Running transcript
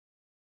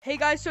Hey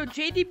guys, so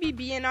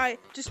Jadiebb and I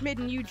just made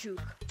a new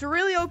juke. It's a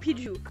really OP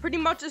juke. Pretty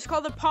much it's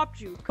called a pop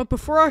juke. But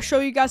before I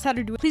show you guys how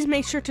to do it, please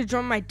make sure to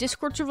join my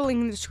Discord server,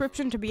 link in the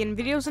description, to be in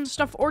videos and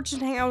stuff, or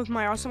just hang out with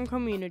my awesome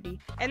community.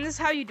 And this is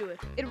how you do it.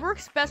 It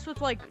works best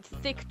with like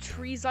thick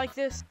trees like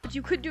this, but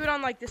you could do it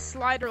on like this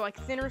slide or like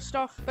thinner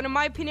stuff. But in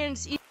my opinion,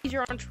 it's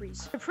easier on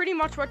trees. So pretty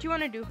much what you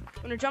want to do, you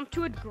want to jump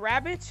to it,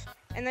 grab it,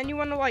 and then you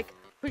want to like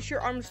push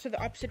your arms to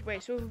the opposite way,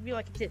 so it would be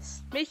like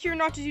this. Make sure you're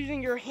not just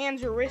using your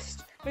hands or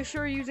wrist. Make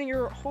sure you're using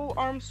your whole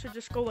arms to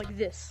just go like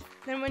this.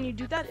 Then when you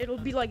do that, it'll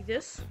be like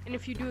this. And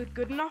if you do it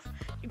good enough,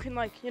 you can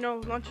like,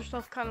 launch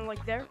yourself kind of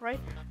like there, right?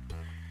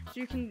 So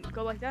you can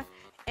go like that.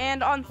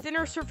 And on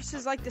thinner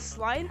surfaces like the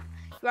slide,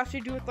 you have to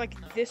do it like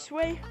this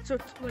way. So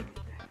it's like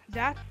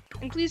that.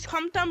 And please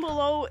comment down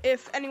below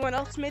if anyone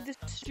else made this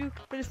juke,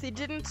 but if they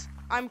didn't,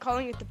 I'm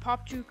calling it the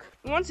pop juke.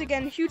 And once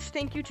again, huge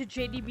thank you to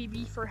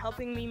Jadiebb for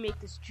helping me make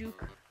this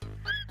juke.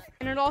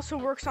 And it also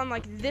works on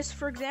like this,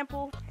 for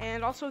example,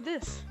 and also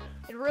this.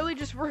 It really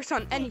just works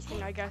on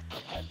anything, I guess.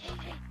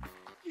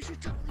 You should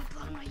totally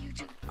plug my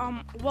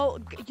YouTube. Well,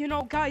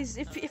 guys,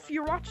 if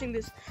you're watching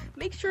this,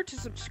 make sure to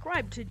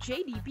subscribe to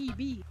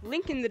Jadiebb.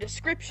 Link in the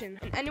description.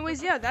 And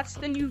anyways, yeah, that's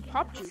the new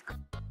pop juke.